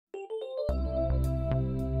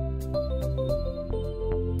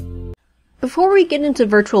Before we get into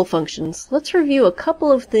virtual functions, let's review a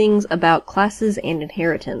couple of things about classes and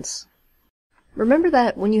inheritance. Remember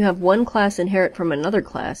that when you have one class inherit from another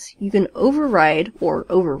class, you can override or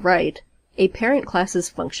overwrite a parent class's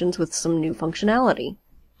functions with some new functionality.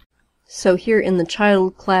 So here in the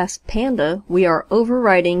child class Panda, we are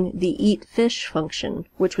overriding the eatFish function,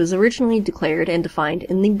 which was originally declared and defined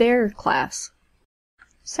in the bear class.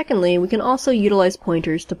 Secondly, we can also utilize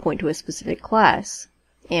pointers to point to a specific class.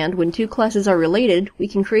 And when two classes are related, we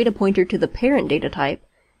can create a pointer to the parent data type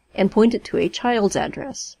and point it to a child's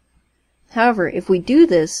address. However, if we do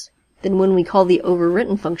this, then when we call the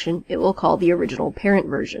overwritten function, it will call the original parent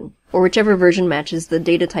version, or whichever version matches the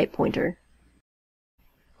data type pointer.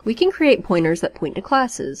 We can create pointers that point to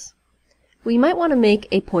classes. We might want to make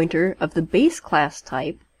a pointer of the base class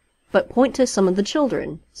type, but point to some of the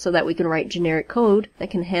children, so that we can write generic code that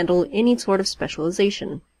can handle any sort of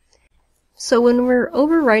specialization. So when we're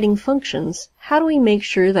overriding functions, how do we make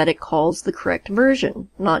sure that it calls the correct version,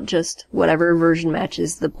 not just whatever version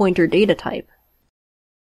matches the pointer data type?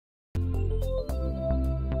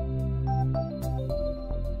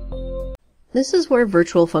 This is where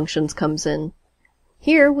virtual functions comes in.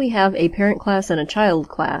 Here we have a parent class and a child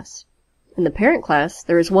class. In the parent class,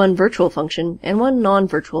 there is one virtual function and one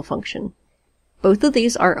non-virtual function. Both of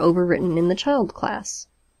these are overwritten in the child class.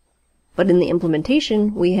 But in the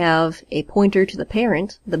implementation, we have a pointer to the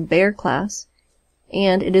parent, the bear class,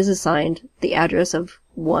 and it is assigned the address of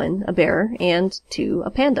 1, a bear, and 2,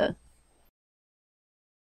 a panda.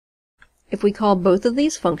 If we call both of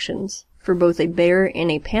these functions for both a bear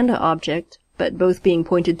and a panda object, but both being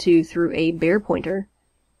pointed to through a bear pointer,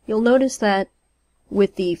 you'll notice that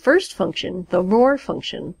with the first function, the roar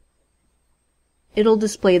function, it'll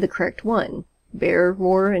display the correct one, bear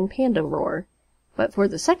roar and panda roar. But for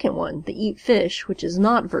the second one, the eatFish, which is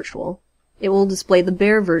not virtual, it will display the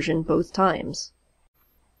bear version both times.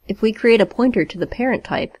 If we create a pointer to the parent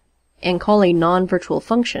type and call a non-virtual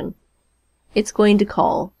function, it's going to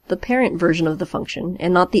call the parent version of the function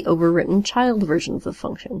and not the overwritten child version of the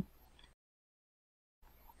function.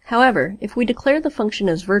 However, if we declare the function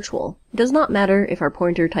as virtual, it does not matter if our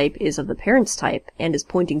pointer type is of the parent's type and is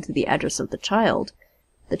pointing to the address of the child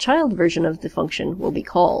version of the function will be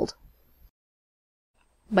called.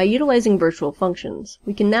 By utilizing virtual functions,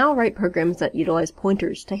 we can now write programs that utilize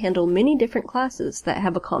pointers to handle many different classes that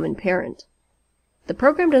have a common parent. The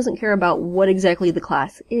program doesn't care about what exactly the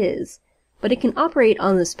class is, but it can operate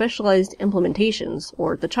on the specialized implementations,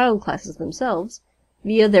 or the child classes themselves,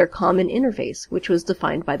 via their common interface, which was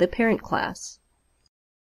defined by the parent class.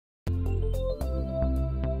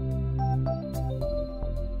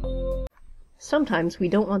 Sometimes we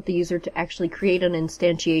don't want the user to actually create an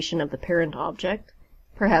instantiation of the parent object.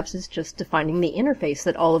 Perhaps it's just defining the interface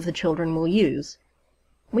that all of the children will use.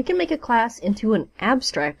 We can make a class into an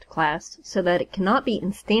abstract class so that it cannot be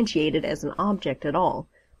instantiated as an object at all,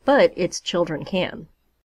 but its children can.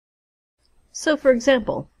 So for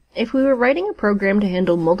example, if we were writing a program to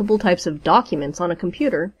handle multiple types of documents on a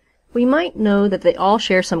computer, we might know that they all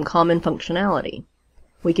share some common functionality.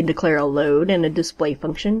 We can declare a load and a display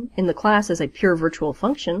function in the class as a pure virtual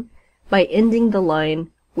function by ending the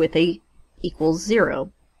line with a equals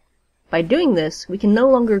 0. By doing this, we can no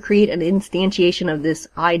longer create an instantiation of this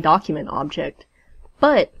iDocument object,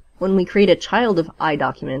 but when we create a child of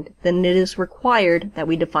iDocument, then it is required that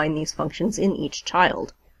we define these functions in each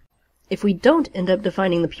child. If we don't end up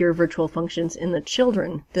defining the pure virtual functions in the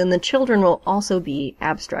children, then the children will also be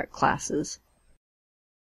abstract classes.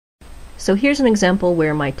 So here's an example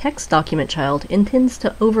where my text document child intends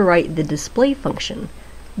to overwrite the display function,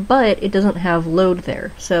 but it doesn't have load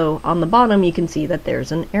there, so on the bottom you can see that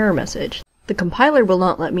there's an error message. The compiler will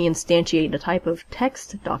not let me instantiate a type of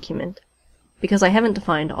text document, because I haven't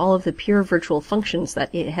defined all of the pure virtual functions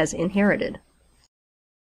that it has inherited.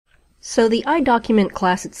 So the iDocument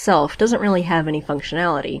class itself doesn't really have any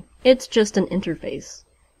functionality, it's just an interface.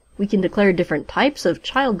 We can declare different types of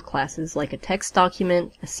child classes like a text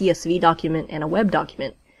document, a CSV document, and a web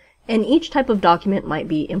document, and each type of document might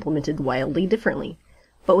be implemented wildly differently.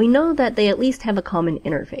 But we know that they at least have a common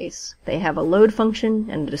interface. They have a load function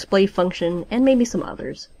and a display function and maybe some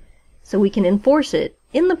others. So we can enforce it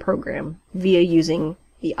in the program via using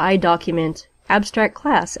the iDocument abstract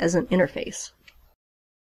class as an interface.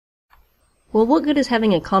 Well, what good is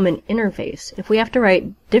having a common interface if we have to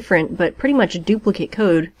write different but pretty much duplicate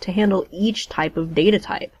code to handle each type of data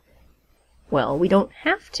type? Well, we don't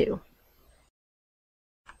have to.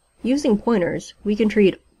 Using pointers, we can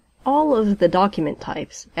treat all of the document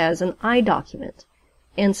types as an iDocument,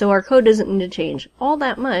 and so our code doesn't need to change all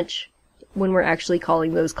that much when we're actually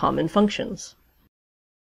calling those common functions.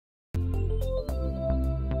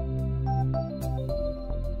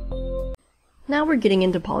 Now we're getting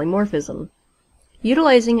into polymorphism.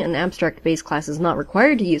 Utilizing an abstract base class is not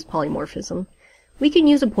required to use polymorphism. We can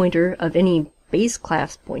use a pointer of any base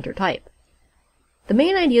class pointer type. The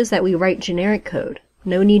main idea is that we write generic code.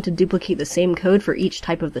 No need to duplicate the same code for each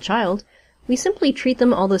type of the child. We simply treat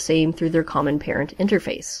them all the same through their common parent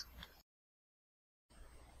interface.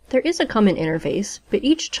 There is a common interface, but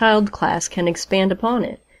each child class can expand upon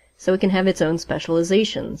it, so it can have its own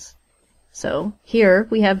specializations. So, here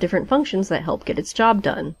we have different functions that help get its job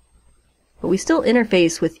done. But we still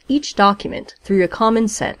interface with each document through a common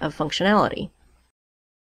set of functionality.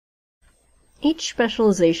 Each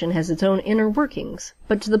specialization has its own inner workings,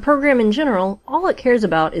 but to the program in general, all it cares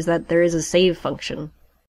about is that there is a save function.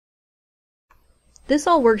 This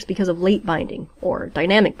all works because of late binding, or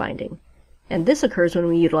dynamic binding, and this occurs when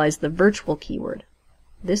we utilize the virtual keyword.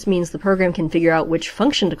 This means the program can figure out which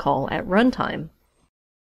function to call at runtime.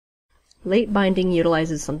 Late binding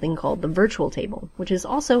utilizes something called the virtual table, which is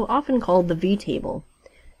also often called the v-table.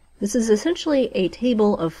 This is essentially a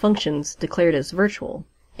table of functions declared as virtual,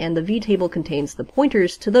 and the v-table contains the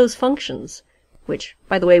pointers to those functions, which,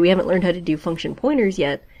 by the way, we haven't learned how to do function pointers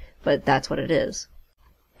yet, but that's what it is.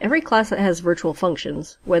 Every class that has virtual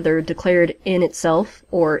functions, whether declared in itself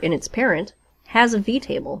or in its parent, has a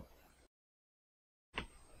v-table.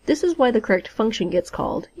 This is why the correct function gets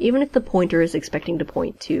called, even if the pointer is expecting to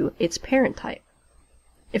point to its parent type.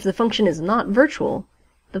 If the function is not virtual,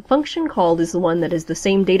 the function called is the one that is the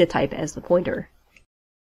same data type as the pointer.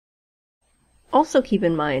 Also keep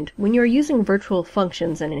in mind, when you are using virtual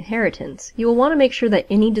functions and inheritance, you will want to make sure that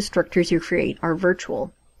any destructors you create are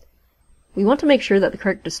virtual. We want to make sure that the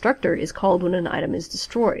correct destructor is called when an item is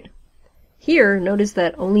destroyed. Here, notice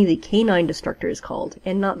that only the canine destructor is called,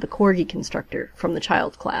 and not the corgi constructor from the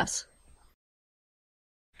child class.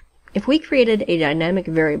 If we created a dynamic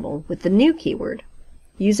variable with the new keyword,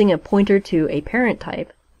 using a pointer to a parent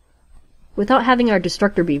type, without having our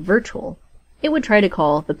destructor be virtual, it would try to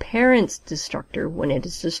call the parent's destructor when it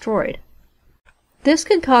is destroyed. This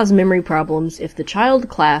could cause memory problems if the child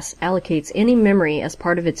class allocates any memory as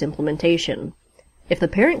part of its implementation. If the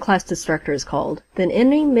parent class destructor is called, then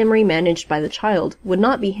any memory managed by the child would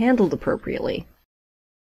not be handled appropriately.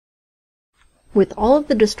 With all of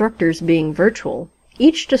the destructors being virtual,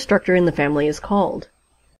 each destructor in the family is called.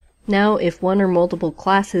 Now, if one or multiple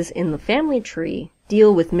classes in the family tree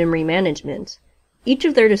deal with memory management, each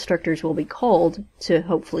of their destructors will be called to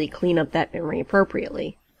hopefully clean up that memory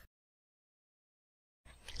appropriately.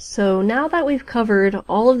 So now that we've covered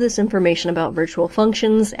all of this information about virtual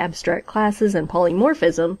functions, abstract classes, and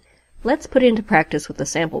polymorphism, let's put it into practice with a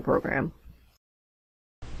sample program.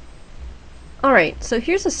 Alright, so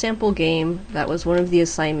here's a sample game that was one of the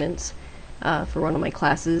assignments for one of my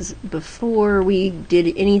classes before we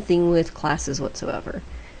did anything with classes whatsoever.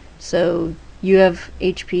 So you have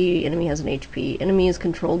HP, enemy has an HP, enemy is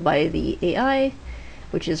controlled by the AI,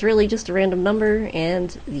 which is really just a random number,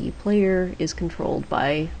 and the player is controlled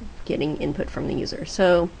by getting input from the user.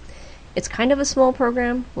 So it's kind of a small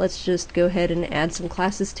program. Let's just go ahead and add some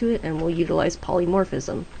classes to it, and we'll utilize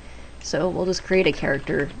polymorphism. So we'll just create a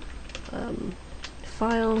character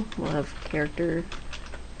file. We'll have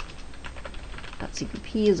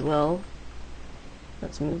character.cpp as well.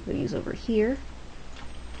 Let's move these over here.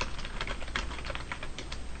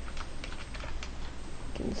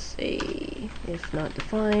 Can say if not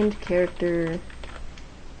defined character,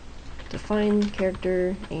 define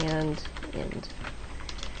character, and end.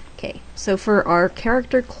 Okay, so for our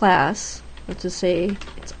character class, let's just say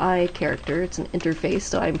it's I character. It's an interface,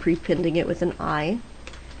 so I'm prepending it with an I.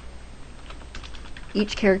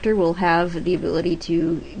 Each character will have the ability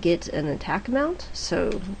to get an attack amount,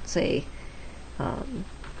 so let's say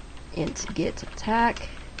int get attack,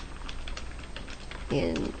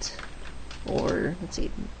 int, or let's see,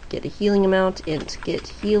 get a healing amount, int get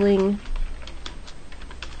healing.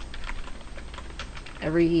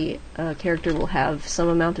 Every character will have some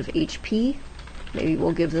amount of HP. Maybe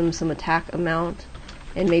we'll give them some attack amount,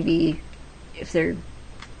 and maybe if they're,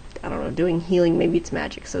 I don't know, doing healing, maybe it's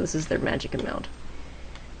magic, so this is their magic amount.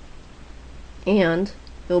 And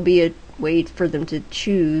there'll be a way for them to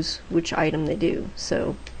choose which item they do.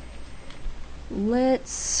 So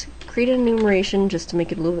let's create an enumeration just to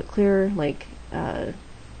make it a little bit clearer, like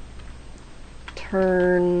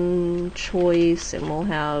turn choice, and we'll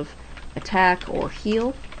have attack or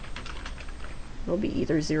heal. It'll be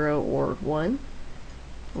either 0 or 1.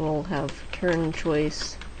 We'll have turn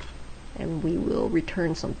choice, and we will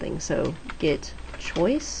return something. So get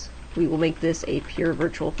choice. We will make this a pure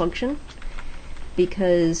virtual function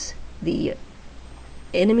because the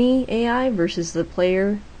enemy AI versus the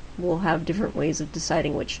player will have different ways of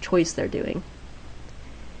deciding which choice they're doing.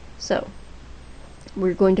 So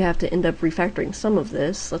we're going to have to end up refactoring some of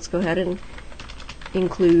this. Let's go ahead and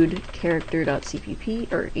include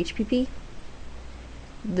character.cpp or HPP.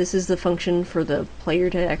 This is the function for the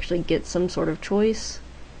player to actually get some sort of choice,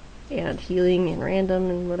 and healing and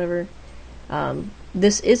random and whatever.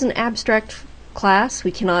 This is an abstract class.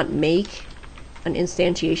 We cannot make an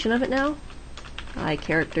instantiation of it now.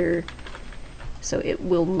 iCharacter, so it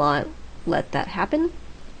will not let that happen.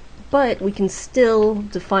 But we can still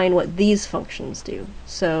define what these functions do.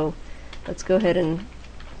 So let's go ahead and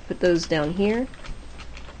put those down here.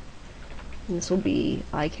 And this will be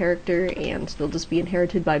iCharacter, and they'll just be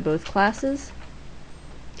inherited by both classes.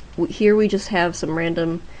 Here we just have some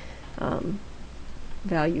random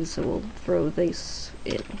values, so we'll throw this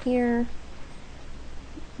in here.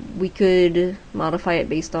 We could modify it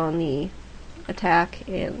based on the attack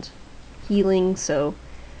and healing, so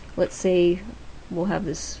let's say we'll have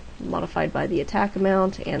this modified by the attack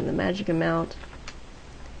amount and the magic amount.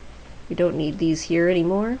 We don't need these here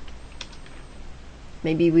anymore.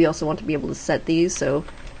 Maybe we also want to be able to set these, so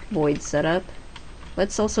void setup.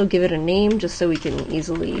 Let's also give it a name just so we can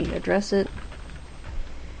easily address it.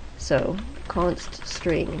 So const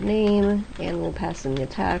string name, and we'll pass in the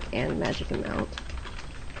attack and magic amount.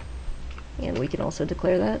 And we can also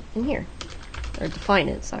declare that in here, or define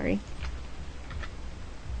it, sorry.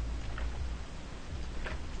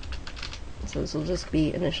 So this will just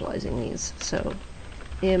be initializing these. So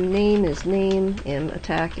m name is name, m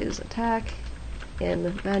attack is attack,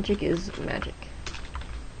 m magic is magic.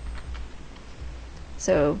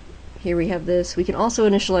 So here we have this. We can also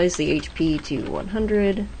initialize the HP to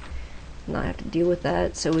 100, not have to deal with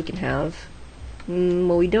that, so we can have,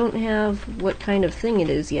 well, we don't have what kind of thing it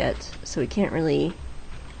is yet, so we can't really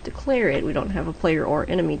declare it. We don't have a player or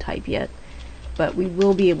enemy type yet, but we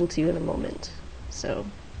will be able to in a moment. So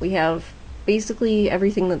we have basically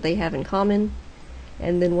everything that they have in common,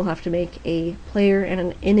 and then we'll have to make a player and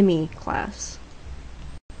an enemy class.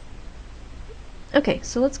 Okay,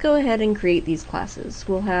 so let's go ahead and create these classes.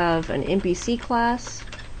 We'll have an NPC class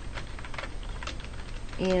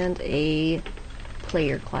and a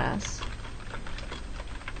player class.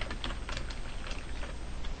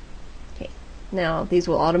 Okay, now these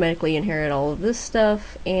will automatically inherit all of this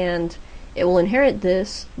stuff, and it will inherit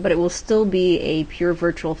this, but it will still be a pure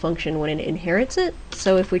virtual function when it inherits it.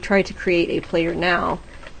 So if we try to create a player now,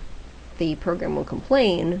 the program will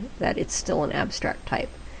complain that it's still an abstract type.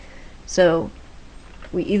 So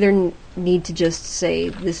we either need to just say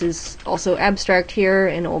this is also abstract here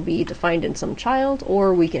and it will be defined in some child,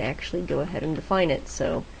 or we can actually go ahead and define it.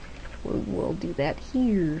 So we'll do that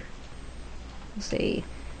here. We'll say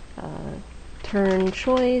turn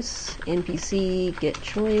choice, NPC get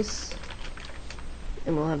choice,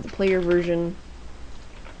 and we'll have the player version.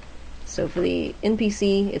 So for the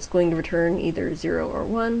NPC, it's going to return either 0 or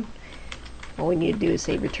 1. All we need to do is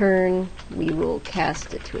say return. We will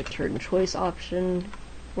cast it to a turn choice option,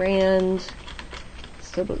 rand,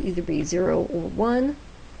 so it'll either be 0 or 1.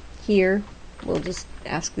 Here, we'll just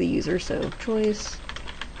ask the user, so choice,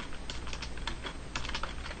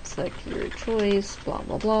 select your choice, blah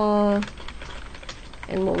blah blah,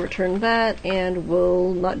 and we'll return that, and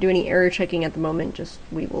we'll not do any error checking at the moment, just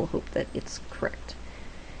we will hope that it's correct.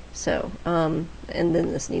 So, and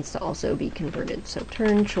then this needs to also be converted, so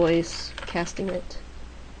turn choice, casting it,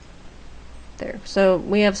 there. So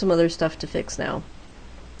we have some other stuff to fix now.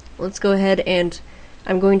 Let's go ahead, and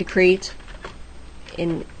I'm going to create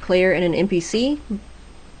a player and an NPC,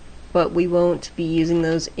 but we won't be using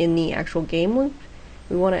those in the actual game loop.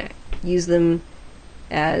 We want to use them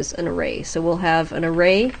as an array. So we'll have an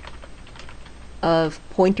array of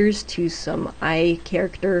pointers to some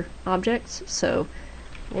iCharacter objects. So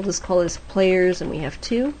we'll just call this players, and we have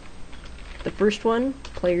 2. The first one,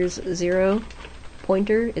 players 0,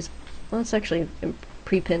 pointer is, well, let's actually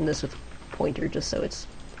prepend this with pointer just so it's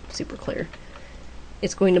super clear.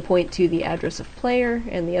 It's going to point to the address of player,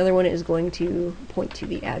 and the other one is going to point to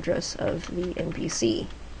the address of the NPC.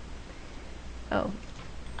 Oh,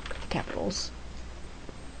 capitals.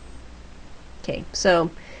 Okay,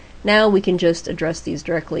 so now we can just address these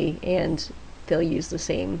directly and they'll use the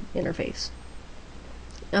same interface.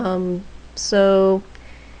 So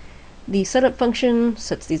the setup function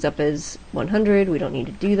sets these up as 100. We don't need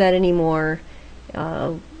to do that anymore.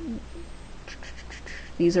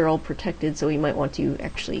 These are all protected, so we might want to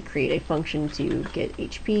actually create a function to get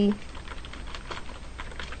HP.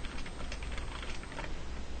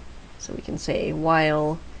 So we can say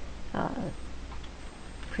while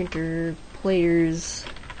printer players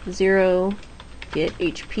 0 get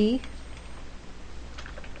HP.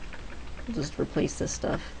 We'll just replace this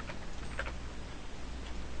stuff.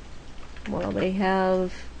 while they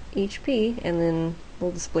have HP, and then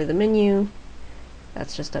we'll display the menu.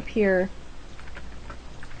 That's just up here.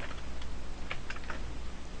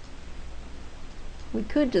 We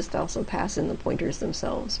could just also pass in the pointers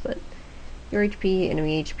themselves, but your HP,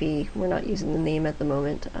 enemy HP, we're not using the name at the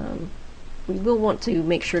moment. We will want to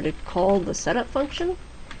make sure to call the setup function.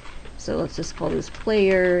 So let's just call this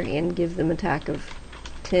player and give them attack of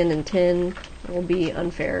 10 and 10. It will be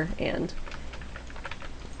unfair, and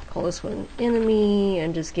call this one enemy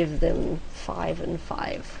and just give them 5 and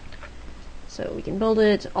 5. So we can build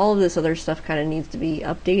it. All of this other stuff kind of needs to be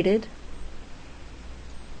updated.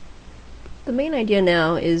 The main idea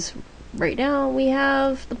now is, right now we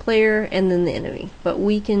have the player and then the enemy, but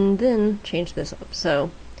we can then change this up. So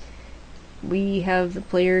we have the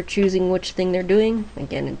player choosing which thing they're doing.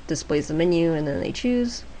 Again, it displays the menu and then they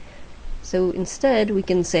choose. So instead we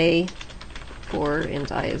can say for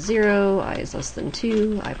int I is 0, I is less than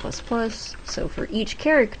 2, I plus plus. So for each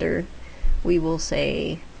character we will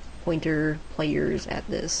say pointer players at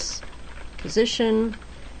this position,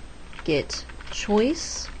 get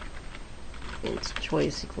choice, int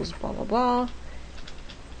choice equals blah blah blah,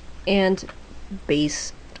 and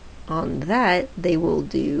based on that they will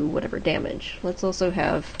do whatever damage. Let's also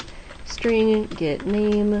have string get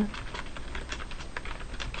name,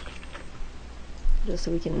 just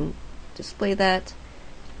so we can display that.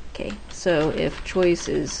 Okay, so if choice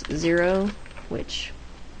is 0, which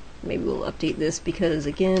maybe we'll update this because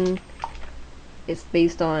again it's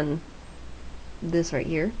based on this right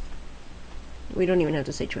here. We don't even have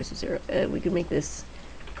to say choice is 0. We could make this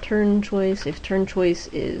turn choice if turn choice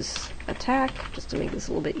is attack, just to make this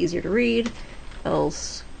a little bit easier to read,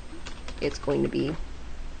 else it's going to be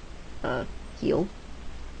heal.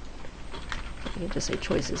 You can just say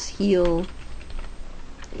choice is heal.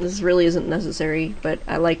 This really isn't necessary, but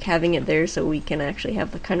I like having it there so we can actually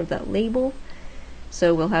have the kind of that label.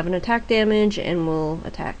 So we'll have an attack damage and we'll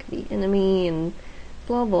attack the enemy and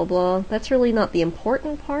blah blah blah. That's really not the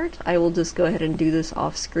important part. I will just go ahead and do this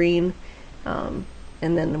off screen, and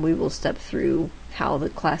then we will step through how the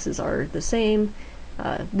classes are the same.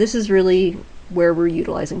 This is really where we're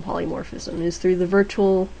utilizing polymorphism, is through the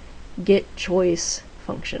virtual get choice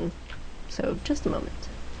function. So just a moment.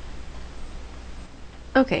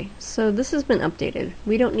 Okay, so this has been updated.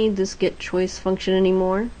 We don't need this get choice function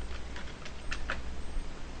anymore.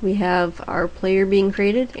 We have our player being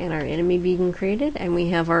created and our enemy being created, and we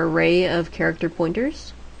have our array of character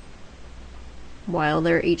pointers. While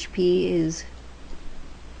their HP is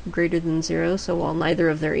greater than 0, so while neither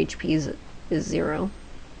of their HPs is 0,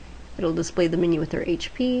 it'll display the menu with their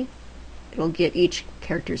HP. It'll get each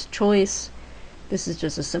character's choice. This is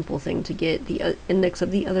just a simple thing to get the index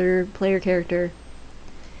of the other player character.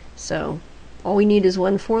 So all we need is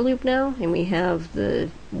one for loop now, and we have the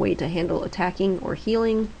way to handle attacking or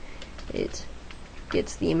healing. It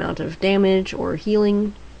gets the amount of damage or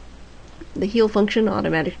healing. The heal function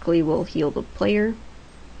automatically will heal the player,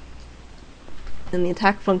 and the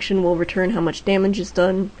attack function will return how much damage is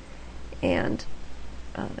done, and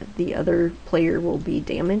the other player will be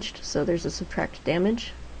damaged. So there's a subtract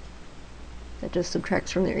damage that just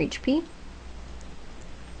subtracts from their HP.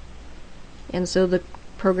 And so the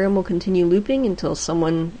program will continue looping until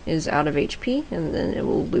someone is out of HP, and then it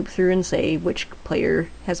will loop through and say which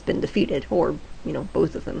player has been defeated, or, you know,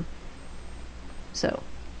 both of them. So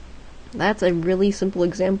that's a really simple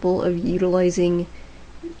example of utilizing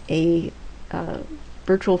a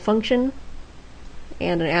virtual function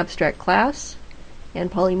and an abstract class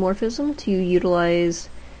and polymorphism to utilize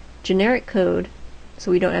generic code,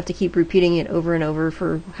 so we don't have to keep repeating it over and over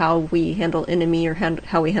for how we handle enemy or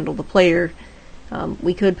how we handle the player.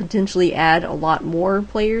 We could potentially add a lot more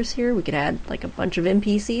players here. We could add like a bunch of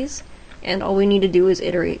NPCs, and all we need to do is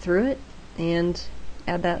iterate through it and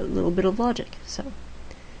add that little bit of logic. So